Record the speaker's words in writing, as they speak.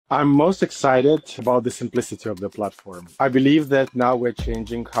I'm most excited about the simplicity of the platform. I believe that now we're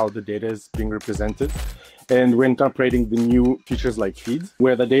changing how the data is being represented. And we're incorporating the new features like feeds,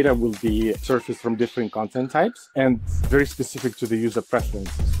 where the data will be surfaced from different content types and very specific to the user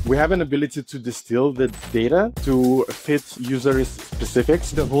preferences. We have an ability to distill the data to fit user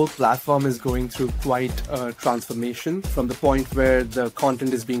specifics. The whole platform is going through quite a transformation from the point where the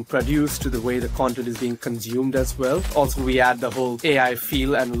content is being produced to the way the content is being consumed as well. Also, we add the whole AI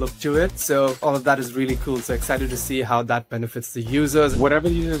feel and look to it. So all of that is really cool. So excited to see how that benefits the users. Whatever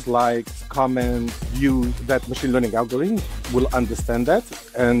users like, comment, view, that machine learning algorithm will understand that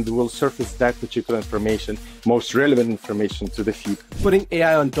and will surface that particular information, most relevant information to the feed. Putting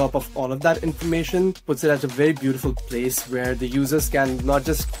AI on top of all of that information puts it at a very beautiful place where the users can not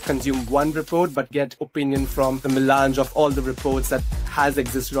just consume one report, but get opinion from the melange of all the reports that has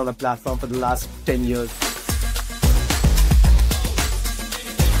existed on a platform for the last 10 years.